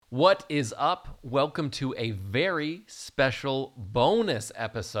What is up? Welcome to a very special bonus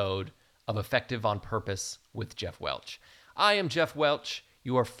episode of Effective on Purpose with Jeff Welch. I am Jeff Welch,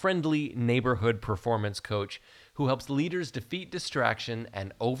 your friendly neighborhood performance coach who helps leaders defeat distraction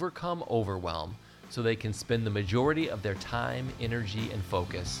and overcome overwhelm so they can spend the majority of their time, energy, and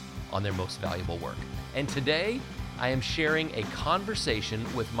focus on their most valuable work. And today, I am sharing a conversation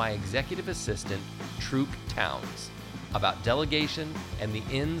with my executive assistant, Trúc Towns, about delegation and the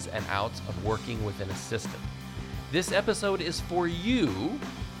ins and outs of working with an assistant. This episode is for you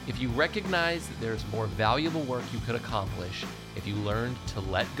if you recognize that there's more valuable work you could accomplish if you learned to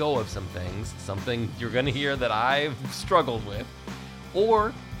let go of some things, something you're going to hear that I've struggled with,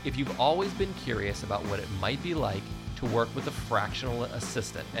 or if you've always been curious about what it might be like to work with a fractional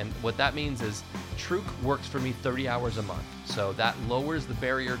assistant. And what that means is Trúc works for me 30 hours a month, so that lowers the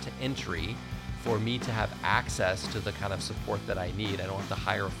barrier to entry for me to have access to the kind of support that I need. I don't have to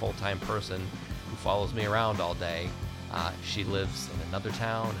hire a full-time person who follows me around all day. She lives in another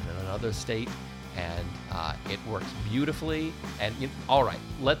town, in another state, and it works beautifully. And all right,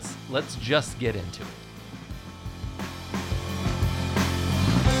 let's just get into it.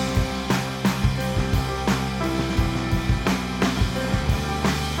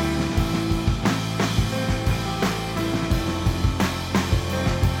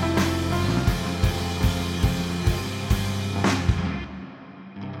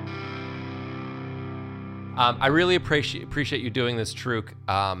 I really appreciate you doing this, Trúc.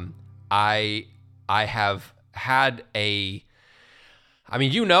 I have had I've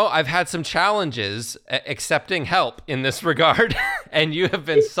had some challenges accepting help in this regard, and you have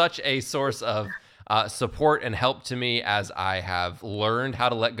been such a source of support and help to me as I have learned how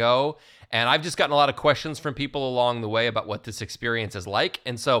to let go. And I've just gotten a lot of questions from people along the way about what this experience is like.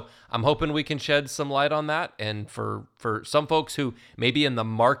 And so I'm hoping we can shed some light on that. And for some folks who may be in the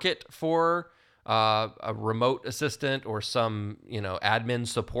market for a remote assistant or some, admin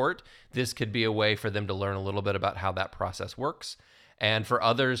support, this could be a way for them to learn a little bit about how that process works. And for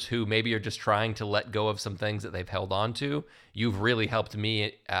others who maybe are just trying to let go of some things that they've held on to, you've really helped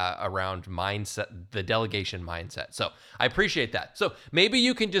me around mindset, the delegation mindset. So I appreciate that. So maybe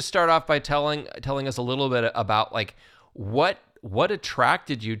you can just start off by telling us a little bit about what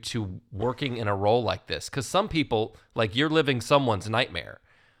attracted you to working in a role like this? Because some people, you're living someone's nightmare,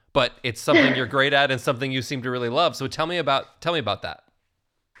 but it's something you're great at and something you seem to really love. So tell me about that.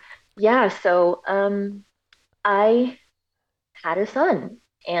 Yeah, so I had a son,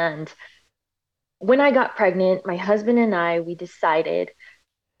 and when I got pregnant, my husband and we decided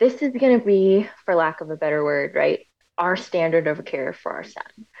this is going to be, for lack of a better word, right, our standard of care for our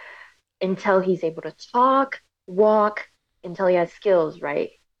son until he's able to talk, walk, until he has skills,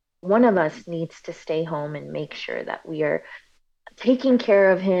 right? One of us needs to stay home and make sure that we are taking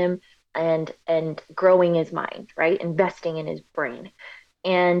care of him and growing his mind, right? Investing in his brain.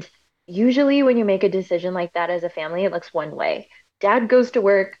 And usually when you make a decision like that as a family, it looks one way. Dad goes to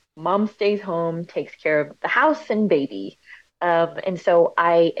work, mom stays home, takes care of the house and baby. And so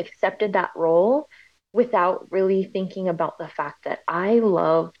I accepted that role without really thinking about the fact that I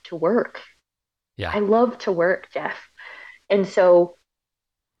love to work. Yeah. I love to work, Jeff. And so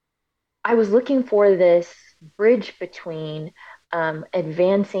I was looking for this bridge between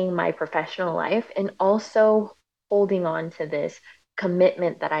advancing my professional life and also holding on to this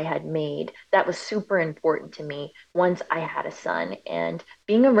commitment that I had made that was super important to me once I had a son. And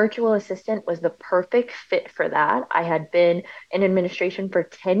being a virtual assistant was the perfect fit for that. I had been in administration for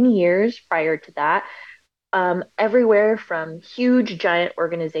 10 years prior to that, everywhere from huge, giant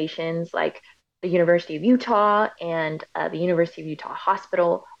organizations like the University of Utah and the University of Utah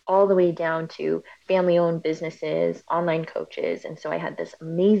Hospital, all the way down to family owned businesses, online coaches. And so I had this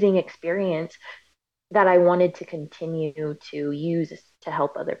amazing experience that I wanted to continue to use to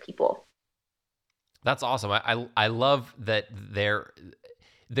help other people. That's awesome. I love that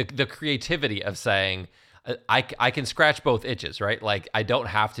the creativity of saying I can scratch both itches, right? Like I don't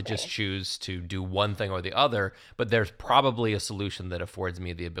have to just Right. choose to do one thing or the other, but there's probably a solution that affords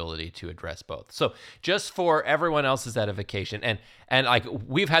me the ability to address both. So just for everyone else's edification, and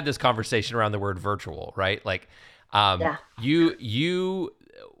we've had this conversation around the word virtual, right? Yeah. You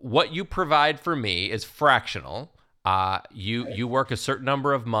what you provide for me is fractional. You work a certain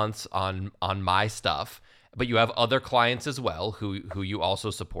number of months on my stuff, but you have other clients as well who you also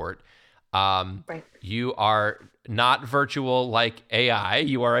support. Right. You are not virtual like AI.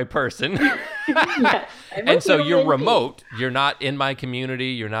 You are a person. Yes. I'm a And so you're human being. remote. You're not in my community.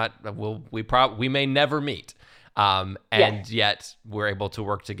 You're not, we may never meet. Yes. And yet we're able to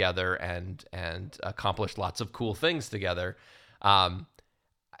work together and accomplish lots of cool things together. Um,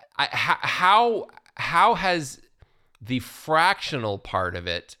 how has the fractional part of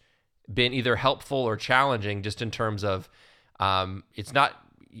it been either helpful or challenging, just in terms of it's not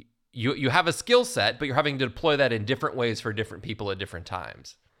you have a skill set, but you're having to deploy that in different ways for different people at different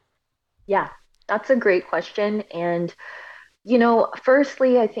times. Yeah, that's a great question. And,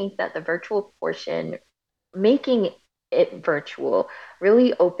 firstly, I think that the virtual portion, making it virtual,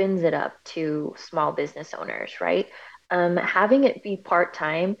 really opens it up to small business owners, right? Having it be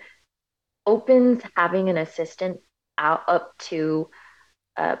part-time opens having an assistant out up to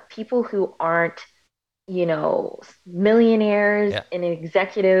people who aren't, millionaires Yeah. in an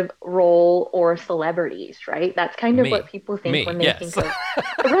executive role or celebrities, right? That's kind of what Me. people think Me. when they Yes. think of,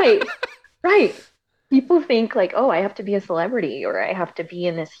 right, right. People think like, oh, I have to be a celebrity or I have to be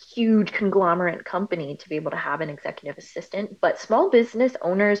in this huge conglomerate company to be able to have an executive assistant. But small business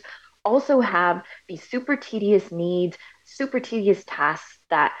owners also have these super tedious needs, super tedious tasks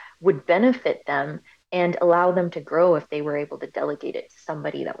that would benefit them and allow them to grow if they were able to delegate it to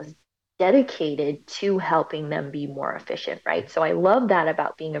somebody that was dedicated to helping them be more efficient, right? So I love that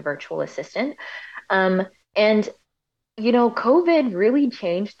about being a virtual assistant. And COVID really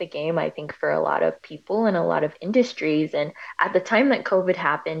changed the game, I think, for a lot of people and a lot of industries. And at the time that COVID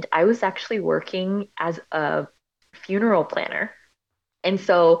happened, I was actually working as a funeral planner. And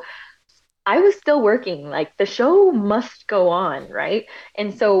so I was still working, like the show must go on, right?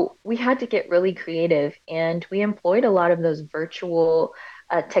 And so we had to get really creative and we employed a lot of those virtual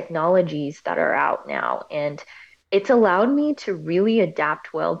technologies that are out now. And it's allowed me to really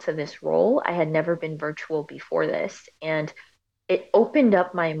adapt well to this role. I had never been virtual before this. And it opened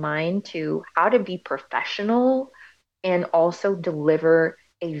up my mind to how to be professional and also deliver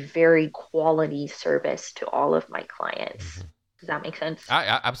a very quality service to all of my clients. Mhm. Does that make sense?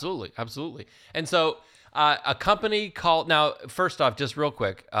 Absolutely, absolutely. And so, a company called now. First off, just real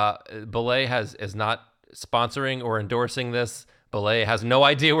quick, Belay is not sponsoring or endorsing this. Belay has no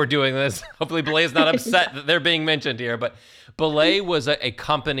idea we're doing this. Hopefully, Belay is not upset Yeah. that they're being mentioned here. But Belay was a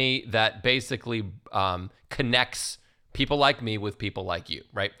company that basically connects people like me with people like you,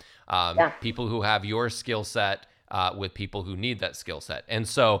 right? Yeah. People who have your skill set with people who need that skill set. And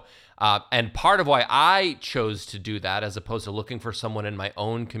so, and part of why I chose to do that, as opposed to looking for someone in my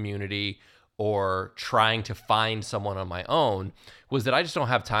own community or trying to find someone on my own, was that I just don't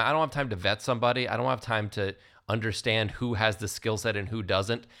have time. I don't have time to vet somebody. I don't have time to understand who has the skill set and who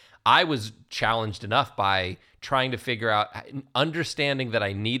doesn't. I was challenged enough by trying to figure out, understanding that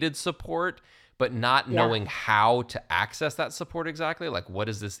I needed support, but not Yeah. knowing how to access that support exactly. Like, what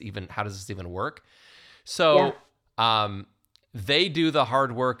is this even? How does this even work? Yeah. So um, they do the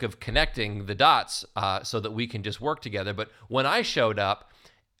hard work of connecting the dots so that we can just work together. But when I showed up,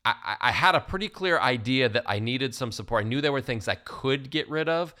 I had a pretty clear idea that I needed some support. I knew there were things I could get rid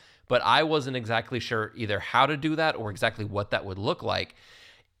of, but I wasn't exactly sure either how to do that or exactly what that would look like.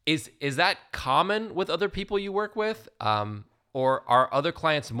 Is that common with other people you work with, or are other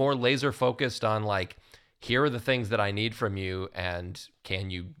clients more laser focused on like, here are the things that I need from you, and can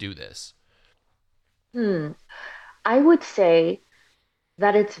you do this? Hmm. I would say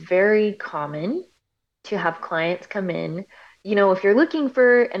that it's very common to have clients come in. If you're looking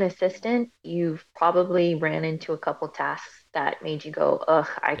for an assistant, you've probably ran into a couple tasks that made you go, ugh,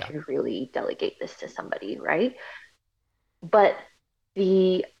 I Yeah, could really delegate this to somebody, right? But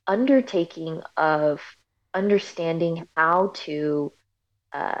the undertaking of understanding how to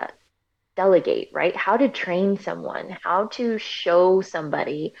uh, delegate, right? How to train someone, how to show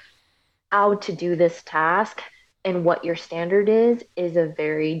somebody how to do this task and what your standard is a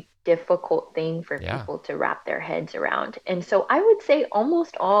very difficult thing for yeah, people to wrap their heads around. And so I would say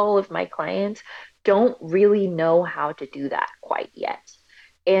almost all of my clients don't really know how to do that quite yet.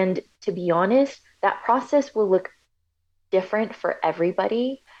 And to be honest, that process will look different for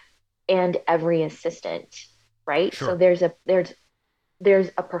everybody and every assistant, right? So sure. there's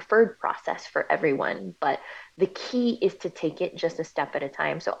a preferred process for everyone, but the key is to take it just a step at a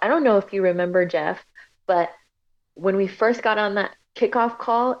time. So I don't know if you remember, Jeff, but when we first got on that kickoff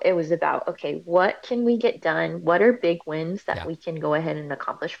call, it was about, okay, what can we get done? What are big wins that Yeah, we can go ahead and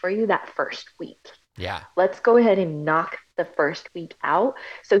accomplish for you that first week? yeah, Let's go ahead and knock the first week out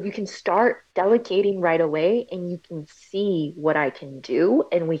so you can start delegating right away and you can see what I can do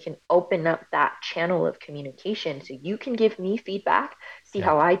and we can open up that channel of communication so you can give me feedback, see yeah.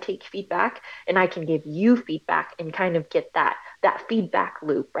 how I take feedback, and I can give you feedback and kind of get that feedback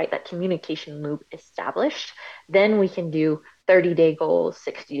loop, right? That communication loop established. Then we can do 30-day goals,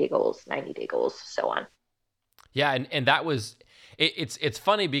 60-day goals, 90-day goals, so on. Yeah, and that was it's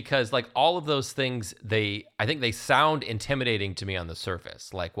funny because like all of those things, I think they sound intimidating to me on the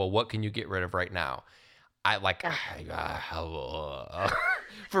surface. Like, well, what can you get rid of right now? I like Yeah.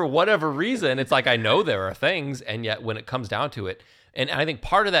 for whatever reason, it's like I know there are things, and yet when it comes down to it, and I think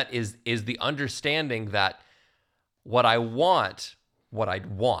part of that is the understanding that what I'd want,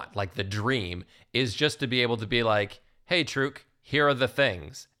 like the dream, is just to be able to be like, hey, Truk, here are the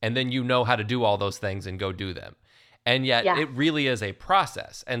things. And then you know how to do all those things and go do them. And yet Yeah. it really is a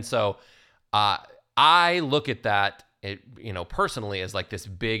process. And so uh, I look at that, personally as like this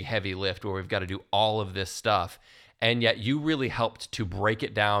big, heavy lift where we've got to do all of this stuff. And yet you really helped to break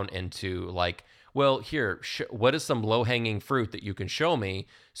it down into like, well, here, what is some low hanging fruit that you can show me?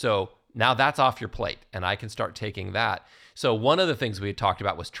 So now that's off your plate and I can start taking that. So one of the things we had talked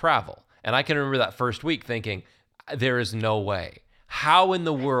about was travel. And I can remember that first week thinking, there is no way. How in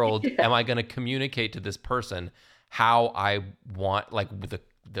the world am I going to communicate to this person how I want, like the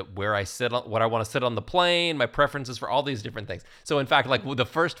where I sit, on, what I want to sit on the plane, my preferences for all these different things. So in fact, like the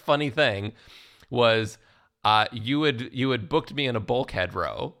first funny thing was you had booked me in a bulkhead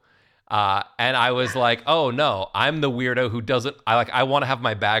row. And I was like, oh no, I'm the weirdo who doesn't, I want to have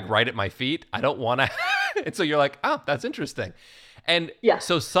my bag right at my feet. I don't want to. And so you're like, oh, that's interesting. And Yeah.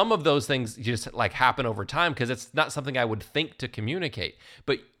 so some of those things just like happen over time because it's not something I would think to communicate.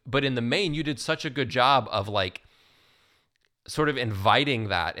 But in the main, you did such a good job of like sort of inviting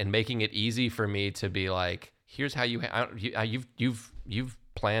that and making it easy for me to be like, here's how you've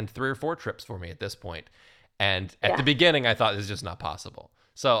planned 3 or 4 trips for me at this point. And at the Yeah. beginning, I thought this is just not possible.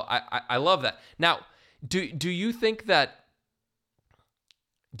 So I love that. Now, do you think that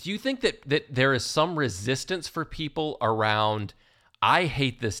that there is some resistance for people around, I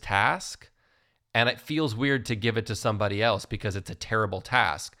hate this task and it feels weird to give it to somebody else because it's a terrible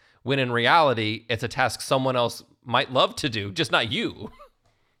task, when in reality, it's a task someone else might love to do, just not you.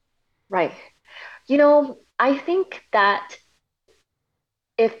 Right. I think that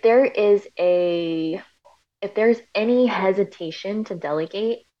if there is a if there's any hesitation to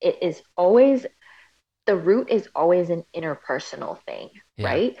delegate, the root is always an interpersonal thing, Yeah.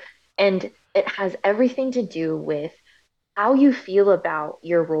 right? And it has everything to do with how you feel about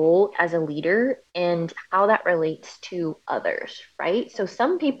your role as a leader and how that relates to others, right? So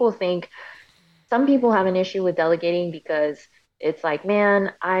some people have an issue with delegating because it's like,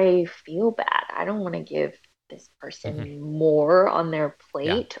 man, I feel bad. I don't want to give this Hmm. person more on their Yeah.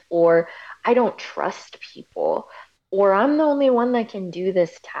 plate, or I don't trust people, or I'm the only one that can do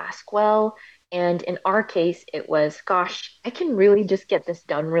this task well. And in our case, it was, gosh, I can really just get this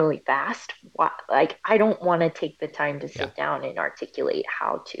done really fast. Like, I don't want to take the time to Yeah. sit down and articulate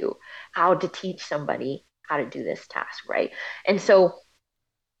how to teach somebody how to do this task, right? And so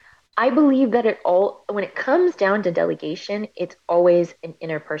I believe that when it comes down to delegation, it's always an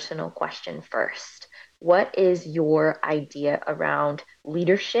interpersonal question first. What is your idea around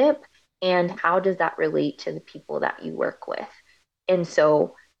leadership and how does that relate to the people that you work with? And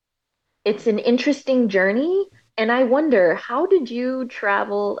so it's an interesting journey. And I wonder, how did you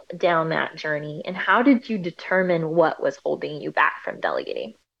travel down that journey and how did you determine what was holding you back from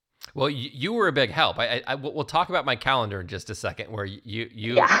delegating? Well, you were a big help. We'll talk about my calendar in just a second, where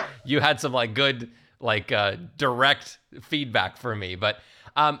Yeah. you had some like good like direct feedback for me. But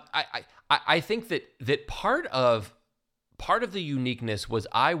I think that part of the uniqueness was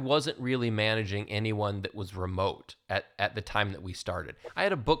I wasn't really managing anyone that was remote at the time that we started. I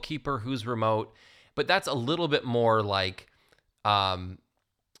had a bookkeeper who's remote, but that's a little bit more like um,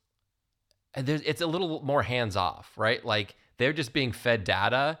 it's a little more hands off, right? Like they're just being fed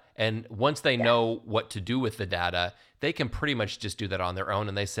data, and once they Yeah. know what to do with the data, they can pretty much just do that on their own,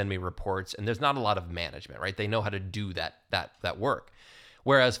 and they send me reports, and there's not a lot of management, right? They know how to do that work.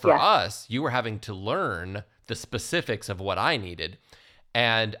 Whereas for Yeah. us, you were having to learn the specifics of what I needed.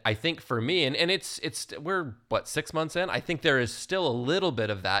 And I think for me, and it's we're what, 6 months in? I think there is still a little bit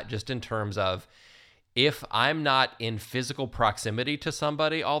of that just in terms of if I'm not in physical proximity to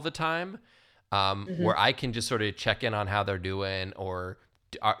somebody all the time, Hmm. where I can just sort of check in on how they're doing, or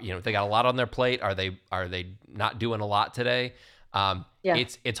they got a lot on their plate. Are they not doing a lot today? Yeah.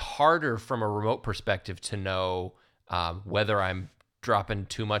 It's harder from a remote perspective to know whether I'm dropping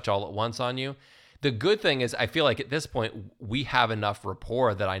too much all at once on you. The good thing is, I feel like at this point we have enough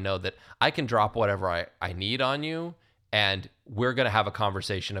rapport that I know that I can drop whatever I need on you, and we're gonna have a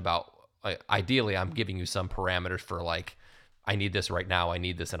conversation about. Ideally, I'm giving you some parameters for like, I need this right now, I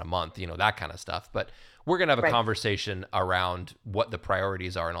need this in a month, that kind of stuff. But we're going to have a Right. conversation around what the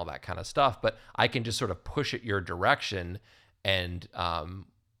priorities are and all that kind of stuff. But I can just sort of push it your direction and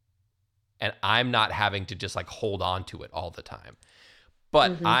and I'm not having to just like hold on to it all the time.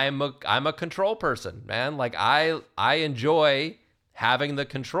 But Hmm. I'm a control person, man. Like I enjoy having the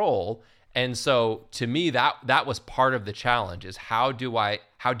control. And so to me that was part of the challenge is how do I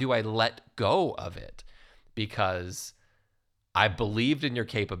let go of it? Because I believed in your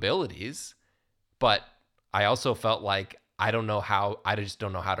capabilities, but I also felt like I just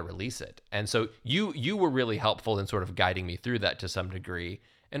don't know how to release it. And so you were really helpful in sort of guiding me through that to some degree.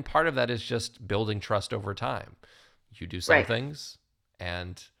 And part of that is just building trust over time. You do some Right. things,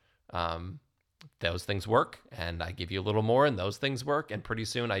 and um, those things work, and I give you a little more, and those things work, and pretty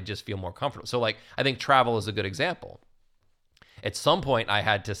soon I just feel more comfortable. So like I think travel is a good example. At some point, I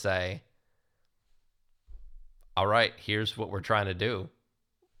had to say, "All right, here's what we're trying to do.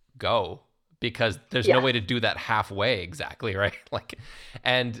 Go." Because there's no Yeah. way to do that halfway exactly, right? Like,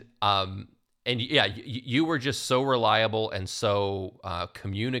 and yeah, you were just so reliable and so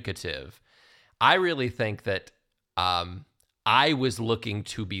communicative. I really think that um, I was looking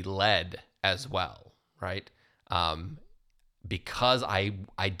to be led as well, right? Um, because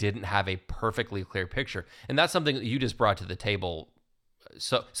I didn't have a perfectly clear picture, and that's something that you just brought to the table.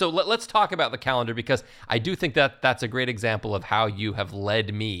 So let's talk about the calendar, because I do think that that's a great example of how you have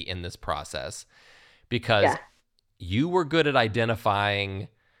led me in this process, because Yeah. you were good at identifying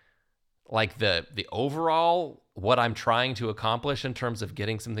like the overall what I'm trying to accomplish in terms of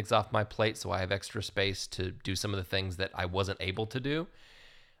getting some things off my plate so I have extra space to do some of the things that I wasn't able to do.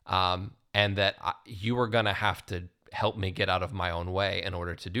 And that you were going to have to help me get out of my own way in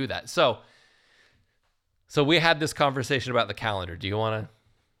order to do that. So we had this conversation about the calendar. Do you want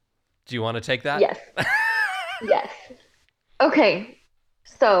to take that? Yes. Yes. Okay.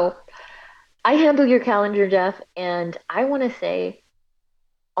 So I handle your calendar, Jeff, and I want to say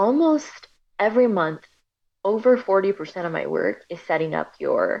almost every month, over 40% of my work is setting up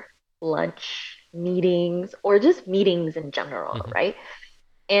your lunch meetings or just meetings in general, Mhm. right?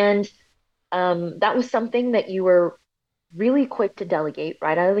 And that was something that you were really quick to delegate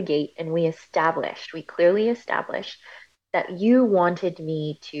right out of the gate. And we clearly established that you wanted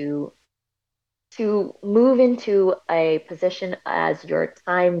me to move into a position as your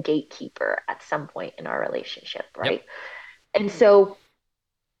time gatekeeper at some point in our relationship, Yep. right? And so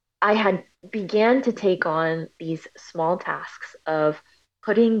I had began to take on these small tasks of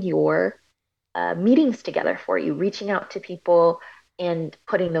putting your meetings together for you, reaching out to people and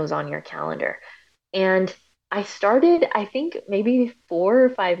putting those on your calendar. And I started, I think maybe 4 or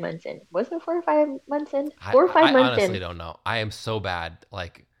 5 months in. Was it 4 or 5 months in? I, 4 or 5 I months honestly in. don't know. I am so bad.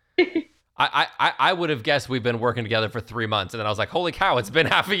 Like I would have guessed we've been working together for 3 months, and then I was like, holy cow, it's been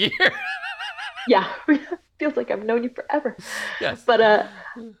half a year. Yeah, feels like I've known you forever. Yes. But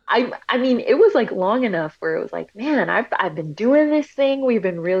I mean, it was like long enough where it was like, man, I've been doing this thing. We've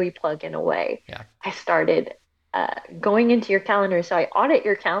been really plugging away. Yeah. I started going into your calendar, so I audit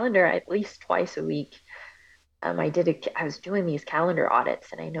your calendar at least twice a week. I was doing these calendar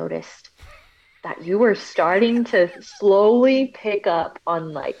audits, and I noticed that you were starting to slowly pick up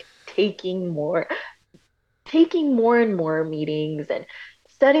on like taking more and more meetings and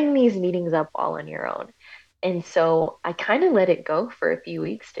setting these meetings up all on your own. And so I kind of let it go for a few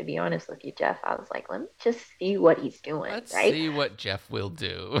weeks, to be honest with you, Jeff. I was like, let me just see what he's doing, Let's right? see what Jeff will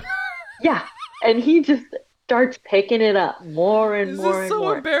do. Yeah. And he just starts picking it up more and This is more and so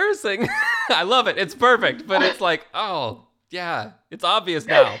more. embarrassing. I love it. It's perfect, but it's like, oh, yeah, it's obvious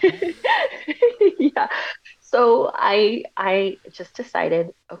now. Yeah. So I just decided,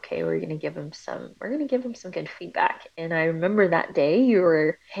 okay, we're gonna give him some good feedback. And I remember that day you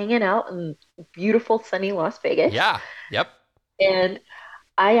were hanging out in beautiful sunny Las Vegas, Yeah. Yep. and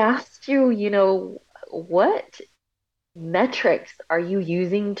I asked you, what metrics are you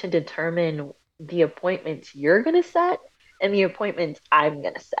using to determine the appointments you're gonna set and the appointments I'm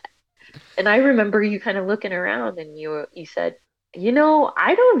gonna set? And I remember you kind of looking around and you said,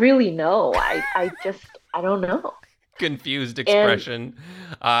 I don't really know. I don't know. Confused And expression.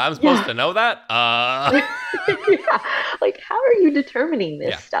 I'm supposed yeah, to know that? yeah, like how are you determining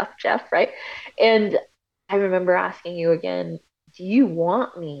this Yeah. stuff, Jeff, right? And I remember asking you again, do you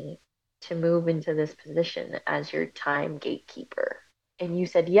want me to move into this position as your time gatekeeper? And you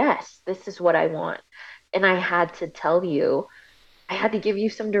said, yes, this is what I want. And I had to give you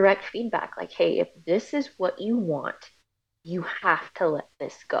some direct feedback like, hey, if this is what you want, you have to let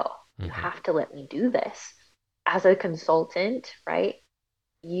this go. You Hmm. have to let me do this. As a consultant, right?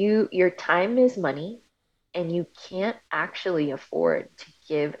 Your time is money and you can't actually afford to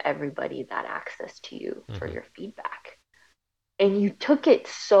give everybody that access to you for Hmm. your feedback. And you took it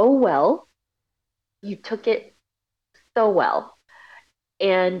so well. You took it so well.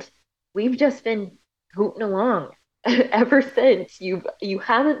 And we've just been hooting along ever since. You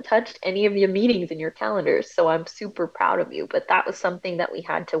haven't touched any of your meetings in your calendars, so I'm super proud of you. But that was something that we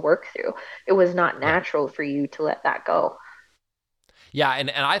had to work through. It was not Yeah. natural for you to let that go. Yeah, and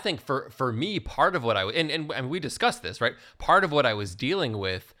I think for me, part of what and we discussed this, right? Part of what I was dealing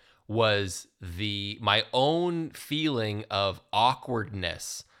with was the my own feeling of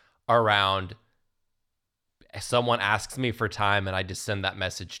awkwardness around someone asks me for time and I just send that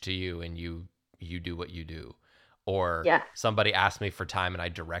message to you and you do what you do, or Yeah, somebody asks me for time and I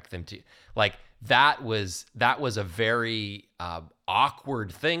direct them to you. Like that was a very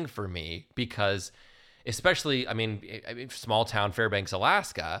awkward thing for me because especially I mean small town Fairbanks,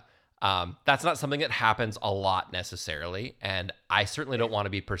 Alaska, that's not something that happens a lot necessarily, and I certainly don't want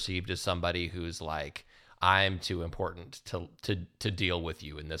to be perceived as somebody who's like I'm too important to deal with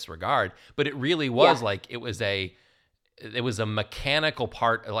you in this regard. But it really was yeah, like it was a mechanical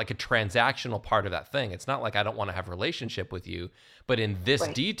part, like a transactional part of that thing. It's not like I don't want to have a relationship with you, but in this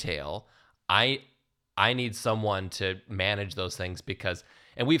right. detail, I I need someone to manage those things because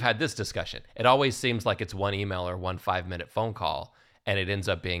and we've had this discussion. It always seems like it's one email or one 5-minute phone call and it ends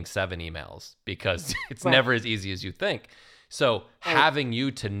up being 7 emails because it's Right, never as easy as you think. So, right. having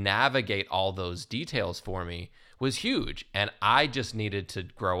you to navigate all those details for me was huge, and I just needed to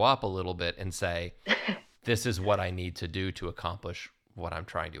grow up a little bit and say, this is what I need to do to accomplish what I'm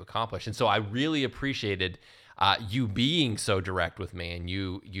trying to accomplish. And so I really appreciated you being so direct with me, and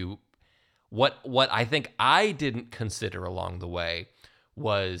you what I think I didn't consider along the way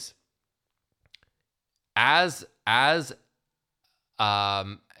was as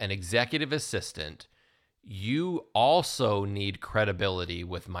an executive assistant, you also need credibility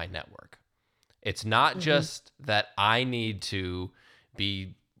with my network. It's not Hmm. just that I need to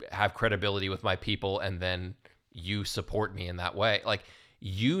be have credibility with my people and then you support me in that way. Like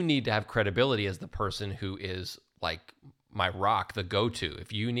you need to have credibility as the person who is like my rock, the go-to.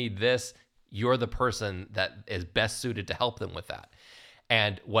 If you need this, you're the person that is best suited to help them with that.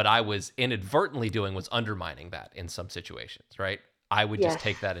 And what I was inadvertently doing was undermining that in some situations, right? I would just Yes.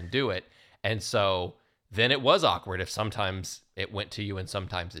 take that and do it. And so then it was awkward if sometimes it went to you and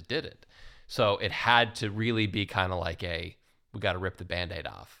sometimes it didn't. So it had to really be kind of like we got to rip the band-aid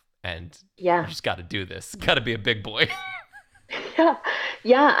off and you Yeah. just got to do this. Got to be a big boy. Yeah.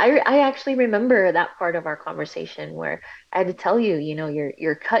 Yeah, I actually remember that part of our conversation where I had to tell you,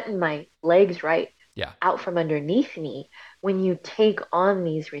 you're cutting my legs right Yeah, out from underneath me when you take on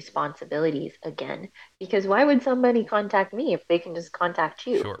these responsibilities again. Because why would somebody contact me if they can just contact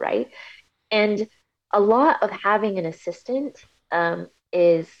you, sure. right? And a lot of having an assistant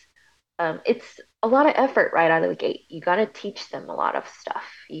is it's a lot of effort right out of the gate. You got to teach them a lot of stuff.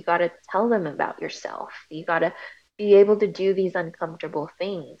 You got to tell them about yourself. You got to be able to do these uncomfortable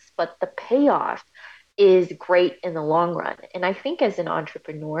things. But the payoff is great in the long run. And I think as an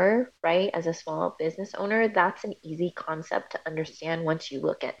entrepreneur, right, as a small business owner, that's an easy concept to understand once you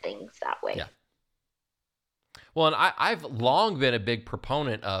look at things that way. Yeah. Well, and I've long been a big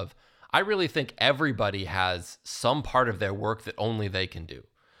proponent of, I really think everybody has some part of their work that only they can do.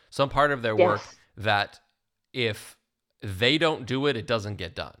 Some part of their work Yes. that if they don't do it, it doesn't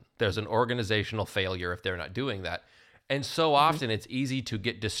get done. There's an organizational failure if they're not doing that. And so Hmm. often it's easy to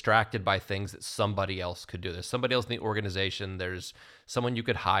get distracted by things that somebody else could do. There's somebody else in the organization, there's someone you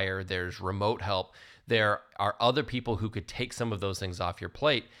could hire, there's remote help. There are other people who could take some of those things off your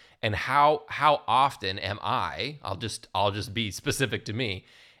plate. And how often am I'll just be specific to me,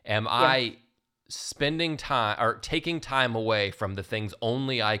 am Yeah. I spending time or taking time away from the things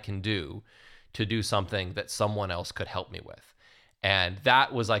only I can do to do something that someone else could help me with? And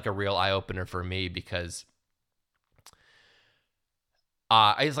that was like a real eye opener for me because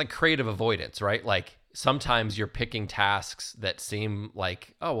it's like creative avoidance, right? Like sometimes you're picking tasks that seem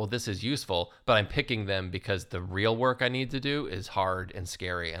like, oh, well, this is useful, but I'm picking them because the real work I need to do is hard and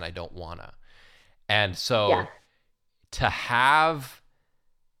scary and I don't wanna. And Yeah. so to have,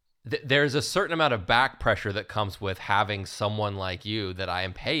 there's a certain amount of back pressure that comes with having someone like you that I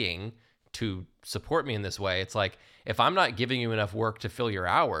am paying to support me in this way. It's like, if I'm not giving you enough work to fill your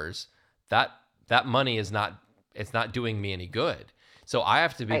hours, that that money is not it's not doing me any good. So I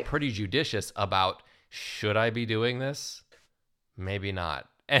have to be Right. pretty judicious about, should I be doing this? Maybe not.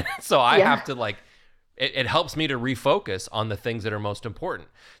 And so I Yeah. have to like it helps me to refocus on the things that are most important.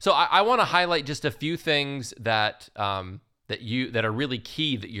 So I want to highlight just a few things that are really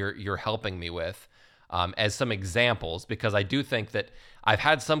key that you're helping me with, as some examples, because I do think that I've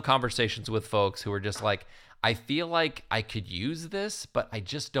had some conversations with folks who are just like, I feel like I could use this, but I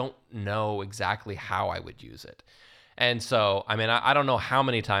just don't know exactly how I would use it. And so, I mean, I don't know how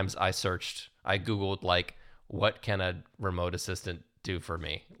many times I Googled, like, what can a remote assistant do for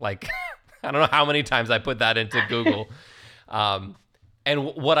me? Like, I don't know how many times I put that into Google. Um, and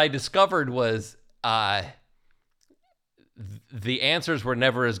what I discovered was the answers were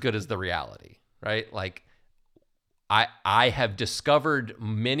never as good as the reality, right? Like, I have discovered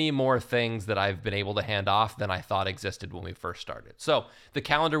many more things that I've been able to hand off than I thought existed when we first started. So the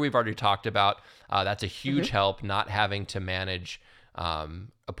calendar we've already talked about, that's a huge Hmm. help, not having to manage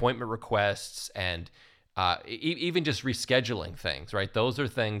appointment requests and even just rescheduling things, right? Those are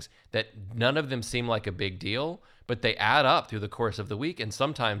things that none of them seem like a big deal, but they add up through the course of the week. And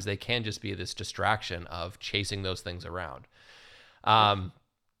sometimes they can just be this distraction of chasing those things around. Um,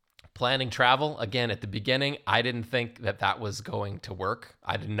 Planning travel, again, at the beginning, I didn't think that that was going to work.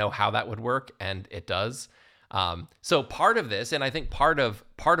 I didn't know how that would work, and it does. So part of this, and I think part of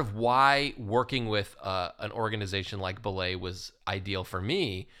why working with an organization like Belay was ideal for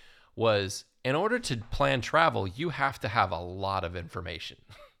me, was in order to plan travel, you have to have a lot of information,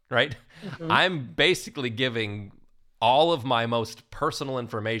 right? Hmm. I'm basically giving all of my most personal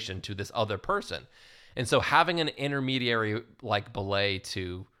information to this other person. And so having an intermediary like Belay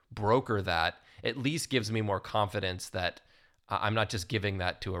to broker that at least gives me more confidence that I'm not just giving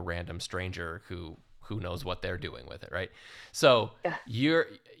that to a random stranger who knows what they're doing with it, right? So Yeah. you're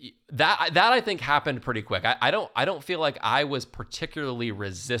that I think happened pretty quick. I don't feel like I was particularly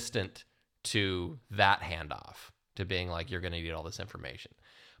resistant to that handoff, to being like, you're going to need all this information.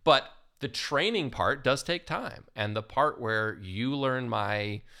 But the training part does take time, and the part where you learn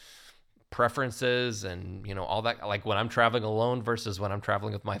my preferences and all that, like when I'm traveling alone versus when I'm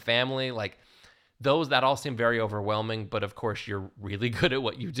traveling with my family, like those, that all seem very overwhelming. But of course you're really good at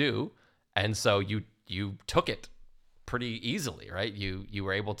what you do, and so you took it pretty easily, right? You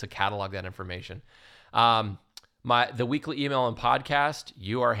were able to catalog that information. um the weekly email and podcast,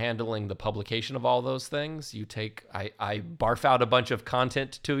 you are handling the publication of all those things. I barf out a bunch of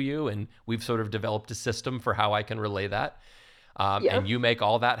content to you, and we've sort of developed a system for how I can relay that. And Yep. you make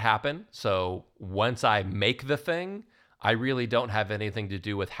all that happen. So once I make the thing, I really don't have anything to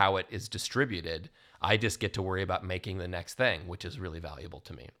do with how it is distributed. I just get to worry about making the next thing, which is really valuable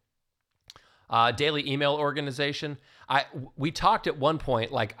to me. Daily email organization. We talked at one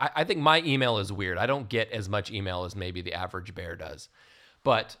point, like, I think my email is weird. I don't get as much email as maybe the average bear does.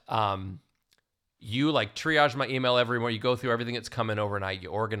 But you like triage my email every morning. You go through everything that's coming overnight. You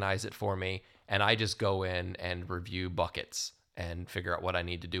organize it for me, and I just go in and review buckets and figure out what I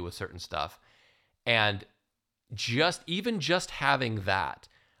need to do with certain stuff. And just having that,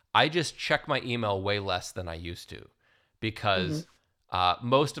 I just check my email way less than I used to, Hmm. because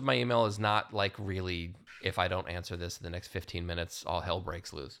most of my email is not like, really, if I don't answer this in the next 15 minutes, all hell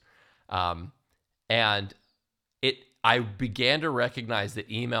breaks loose. Um, and I began to recognize that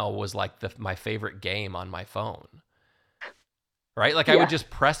email was like my favorite game on my phone, right? Like I would Yeah. just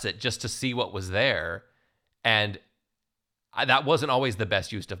press it just to see what was there, and that wasn't always the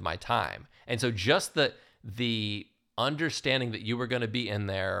best use of my time. And so just the understanding that you were going to be in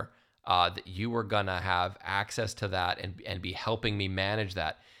there, that you were going to have access to that, and be helping me manage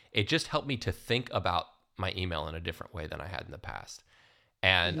that, it just helped me to think about my email in a different way than I had in the past.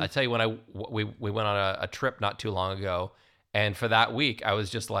 And Hmm. I tell you, we went on a trip not too long ago, and for that week, I was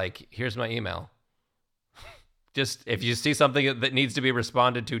just like, here's my email. Just if you see something that needs to be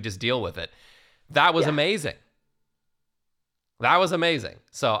responded to, just deal with it. That was Yeah. amazing. That was amazing.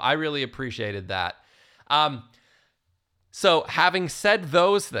 So I really appreciated that. Um, so having said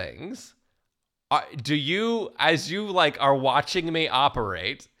those things, do you, as you like are watching me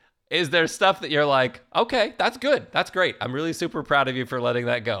operate, is there stuff that you're like, okay, that's good, that's great, I'm really super proud of you for letting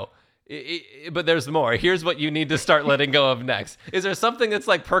that go, but there's more. Here's what you need to start letting go of next. Is there something that's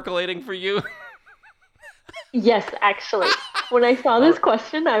like percolating for you? Yes, actually. When I saw All this right.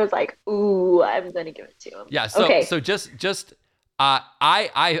 question, I was like, ooh, I'm gonna give it to him. Yeah. So Okay. so just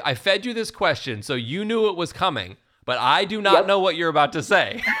I fed you this question, so you knew it was coming, but I do not Yep. know what you're about to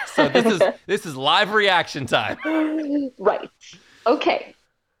say. So this is live reaction time. Right. Okay.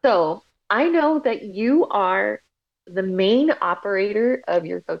 So I know that you are the main operator of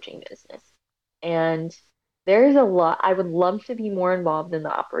your coaching business. And there's a lot, I would love to be more involved in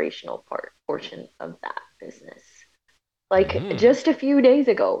the operational portion of that business. Like Mm. just a few days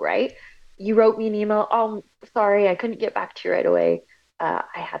ago, right? You wrote me an email. Oh, sorry, I couldn't get back to you right away. I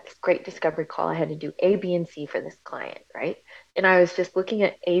had this great discovery call. I had to do A, B, and C for this client, right? And I was just looking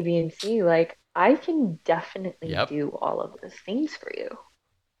at A, B, and C, like I can definitely Yep. do all of those things for you,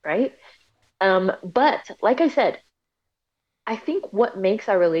 right? But like I said, I think what makes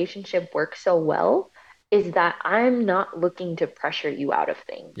our relationship work so well is that I'm not looking to pressure you out of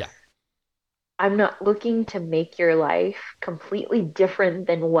things. Yeah. I'm not looking to make your life completely different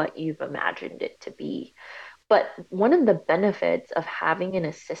than what you've imagined it to be. But one of the benefits of having an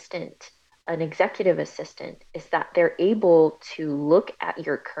assistant, an executive assistant, is that they're able to look at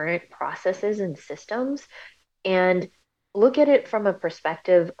your current processes and systems and look at it from a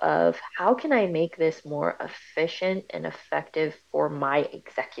perspective of how can I make this more efficient and effective for my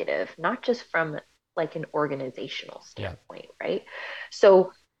executive, not just from like an organizational Yeah. standpoint, right?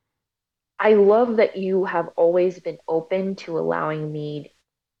 So I love that you have always been open to allowing me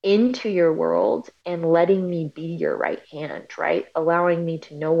into your world and letting me be your right hand, right? Allowing me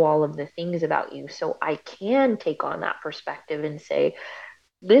to know all of the things about you so I can take on that perspective and say,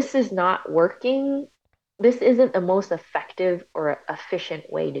 this is not working. This isn't the most effective or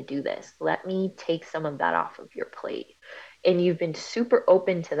efficient way to do this. Let me take some of that off of your plate. And you've been super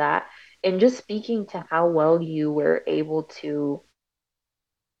open to that. And just speaking to how well you were able to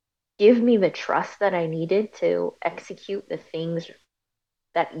give me the trust that I needed to execute the things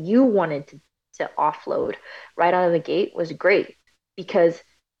that you wanted to offload right out of the gate was great because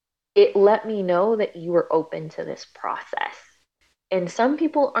it let me know that you were open to this process. And some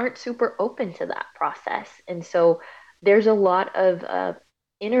people aren't super open to that process. And so there's a lot of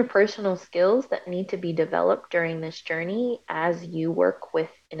interpersonal skills that need to be developed during this journey as you work with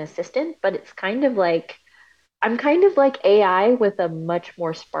an assistant. But it's kind of like I'm kind of like AI with a much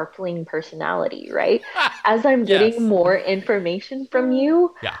more sparkling personality, right? As I'm getting Yes. more information from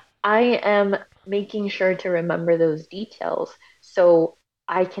you, Yeah. I am making sure to remember those details so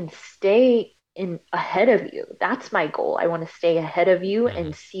I can stay in ahead of you. That's my goal. I want to stay ahead of you Hmm.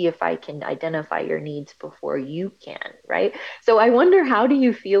 and see if I can identify your needs before you can, right? So I wonder, how do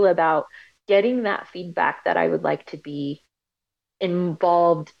you feel about getting that feedback that I would like to be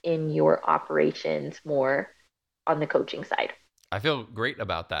involved in your operations more on the coaching side? I feel great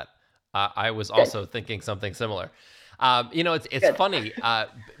about that. I was Good, also thinking something similar. It's good. funny.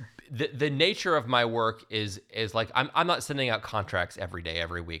 The nature of my work is like I'm not sending out contracts every day,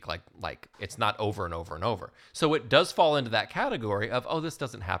 every week. Like it's not over and over and over. So it does fall into that category of, oh, this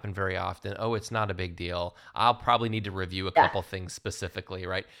doesn't happen very often. Oh, it's not a big deal. I'll probably need to review a Yes, couple things specifically,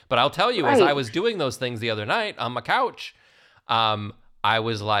 right? But I'll tell you, as I right. was doing those things the other night on my couch, I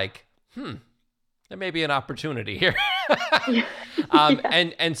was like, there may be an opportunity here. Yeah,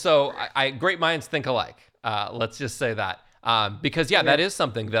 And so great minds think alike. Let's just say that. Because yeah, that amen. is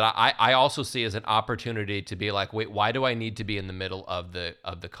something that I also see as an opportunity to be like, wait, why do I need to be in the middle of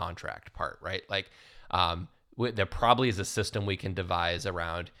the contract part, right? Like, there probably is a system we can devise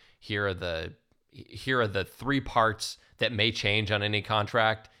around. Here are the three parts that may change on any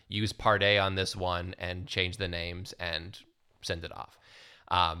contract. Use part A on this one and change the names and send it off.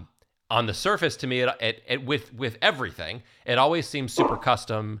 Um, on the surface, to me, with everything, it always seems super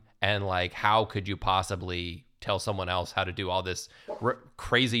custom and like, how could you possibly tell someone else how to do all this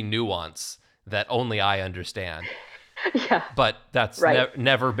crazy nuance that only I understand? Yeah, But that's right.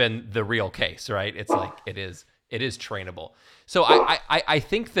 never been the real case, right? It's like it is trainable. So I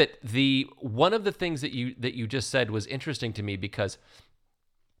think that the one of the things that you just said was interesting to me because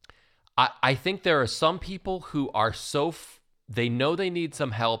I think there are some people who are they know they need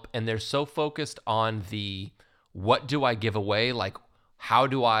some help and they're so focused on the what do I give away? Like, how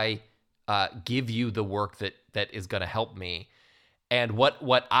do I give you the work that is going to help me? And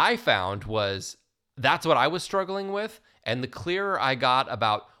what I found was that's what I was struggling with. And the clearer I got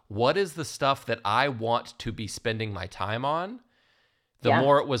about what is the stuff that I want to be spending my time on, the Yeah,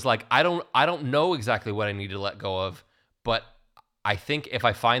 more it was like I don't know exactly what I need to let go of, but I think if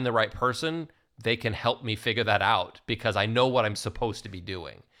I find the right person, they can help me figure that out because I know what I'm supposed to be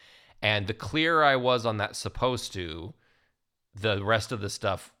doing. And the clearer I was on that supposed to, the rest of the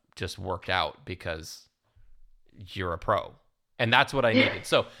stuff just worked out because you're a pro. And that's what I needed.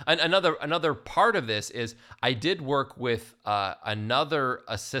 So another part of this is I did work with another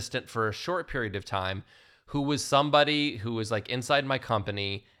assistant for a short period of time, who was somebody who was like inside my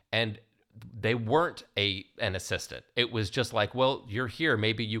company, and they weren't an assistant. It was just like, well, you're here,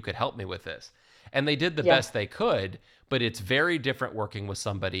 maybe you could help me with this, and they did the yeah, best they could. But it's very different working with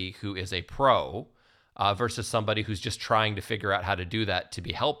somebody who is a pro versus somebody who's just trying to figure out how to do that to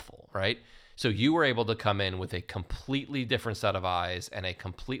be helpful, right? So you were able to come in with a completely different set of eyes and a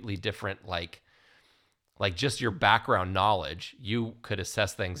completely different like just your background knowledge. You could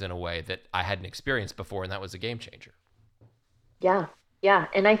assess things in a way that I hadn't experienced before, and that was a game changer. yeah, yeah.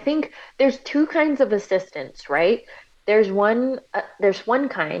 And I think there's two kinds of assistants, right? there's one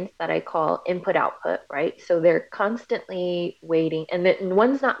kind that I call input output, right? So they're constantly waiting, and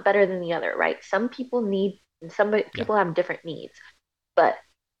one's not better than the other, right? Some Yeah. people have different needs, but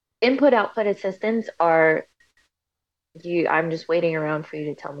input output assistants are you. I'm just waiting around for you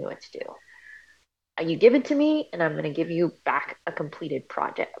to tell me what to do. You give it to me, and I'm going to give you back a completed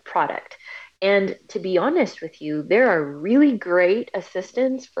product. And to be honest with you, there are really great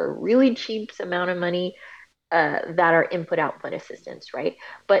assistants for really cheap amount of money that are input output assistants, right?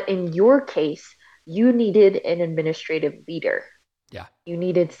 But in your case, you needed an administrative leader. Yeah. You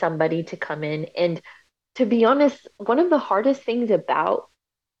needed somebody to come in. And to be honest, one of the hardest things about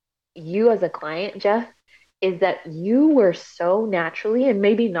you as a client, Jeff, is that you were so naturally, and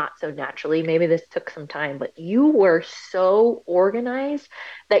maybe not so naturally, maybe this took some time, but you were so organized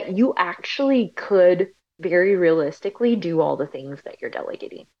that you actually could very realistically do all the things that you're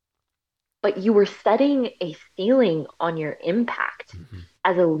delegating. But you were setting a ceiling on your impact Hmm.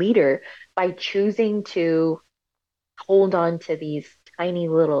 as a leader by choosing to hold on to these tiny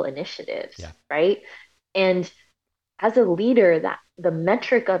little initiatives, Yeah. right? And as a leader, that the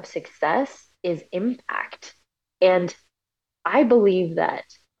metric of success is impact. And I believe that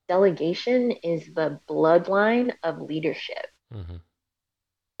delegation is the bloodline of leadership. Hmm.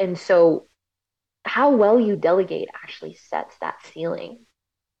 And so how well you delegate actually sets that ceiling.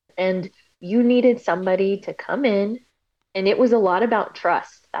 And you needed somebody to come in, and it was a lot about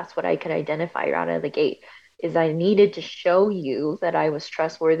trust. That's what I could identify right out of the gate, is I needed to show you that I was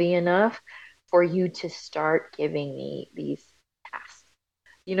trustworthy enough for you to start giving me these tasks.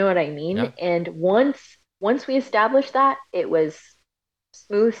 You know what I mean? Yeah. And once we established that, it was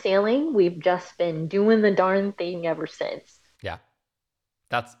smooth sailing. We've just been doing the darn thing ever since. Yeah.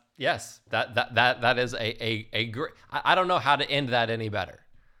 That's yes. That is a great. I don't know how to end that any better.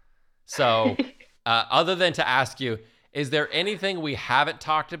 So, other than to ask you, is there anything we haven't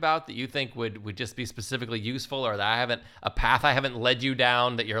talked about that you think would just be specifically useful, or that I haven't a path I haven't led you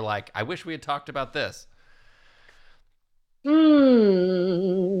down that you're like, I wish we had talked about this?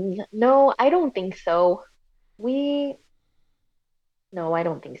 No, I don't think so. We, no, I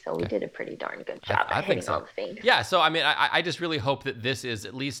don't think so. We Okay. did a pretty darn good job I at think hitting all so. the things. Yeah. So, I mean, I just really hope that this is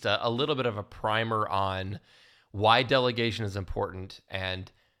at least a little bit of a primer on why delegation is important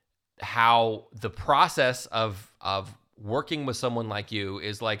and how the process of working with someone like you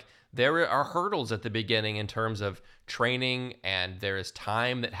is like there are hurdles at the beginning in terms of training, and there is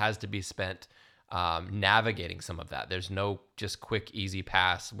time that has to be spent navigating some of that. There's no just quick easy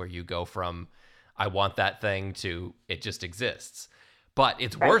pass where you go from I want that thing to it just exists. But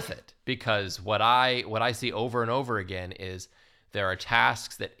it's Right. worth it because what I see over and over again is there are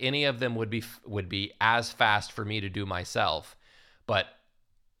tasks that any of them would be as fast for me to do myself, but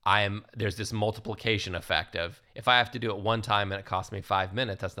there's this multiplication effect of if I have to do it one time and it costs me 5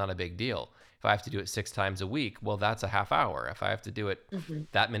 minutes, that's not a big deal. If I have to do it 6 times a week, well, that's a half hour. If I have to do it Hmm.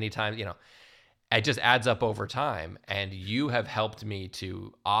 that many times, it just adds up over time. And you have helped me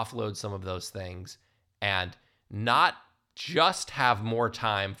to offload some of those things and not just have more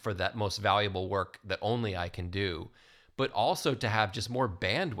time for that most valuable work that only I can do, but also to have just more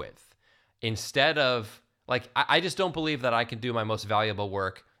bandwidth instead of like, I just don't believe that I can do my most valuable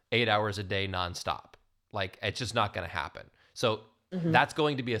work 8 hours a day nonstop. Like, it's just not going to happen. So Hmm. that's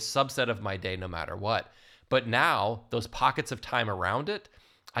going to be a subset of my day no matter what. But now, those pockets of time around it,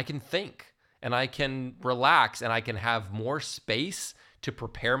 I can think and I can relax and I can have more space to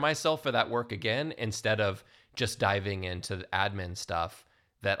prepare myself for that work again instead of just diving into the admin stuff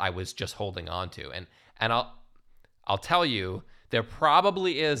that I was just holding on to. And I'll tell you, there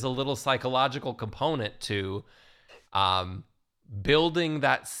probably is a little psychological component to um, building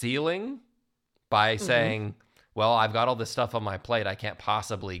that ceiling by Hmm. saying, well, I've got all this stuff on my plate. I can't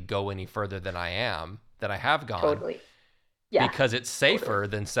possibly go any further than I have gone, Totally. Yeah, because it's totally. safer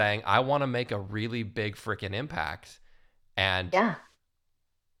than saying, I want to make a really big freaking impact. And Yeah.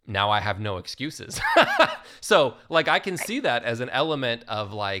 now I have no excuses. So, like, I can see that as an element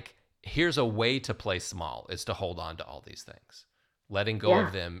of like, here's a way to play small is to hold on to all these things. Letting go of Yeah.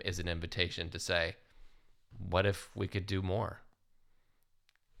 them is an invitation to say, what if we could do more?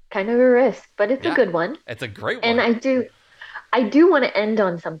 Kind of a risk, but it's a Yeah, good one. it's a great And one. I do want to end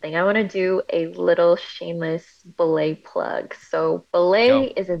on something. I want to do a little shameless belay plug. So belay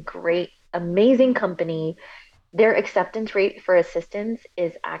Go. is a great, amazing company. Their acceptance rate for assistants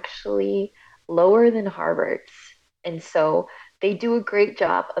is actually lower than Harvard's. And so they do a great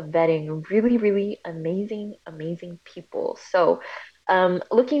job of vetting really, really amazing, amazing people. So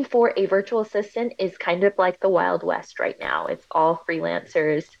looking for a virtual assistant is kind of like the Wild West right now. It's all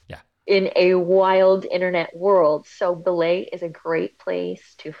freelancers. Yeah. in a wild internet world. So Belay is a great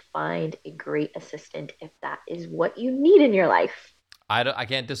place to find a great assistant if that is what you need in your life. I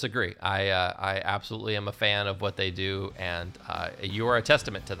can't disagree. I absolutely am a fan of what they do, and you are a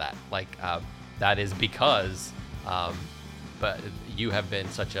testament to that. Like that is because, but you have been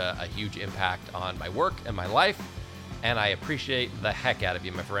such a huge impact on my work and my life, and I appreciate the heck out of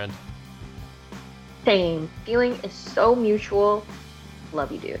you, my friend. Same. Feeling is so mutual.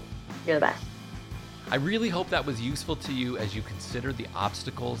 Love you, dude. You're the best. I really hope that was useful to you as you consider the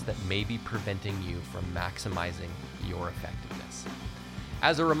obstacles that may be preventing you from maximizing your effectiveness.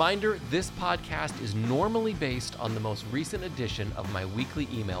 As a reminder, this podcast is normally based on the most recent edition of my weekly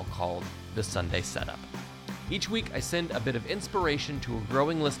email called The Sunday Setup. Each week, I send a bit of inspiration to a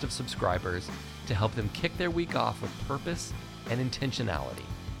growing list of subscribers to help them kick their week off with purpose and intentionality,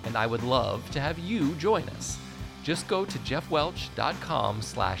 and I would love to have you join us. Just go to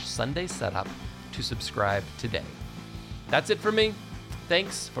jeffwelch.com/SundaySetup to subscribe today. That's it for me.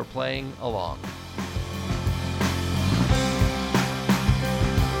 Thanks for playing along.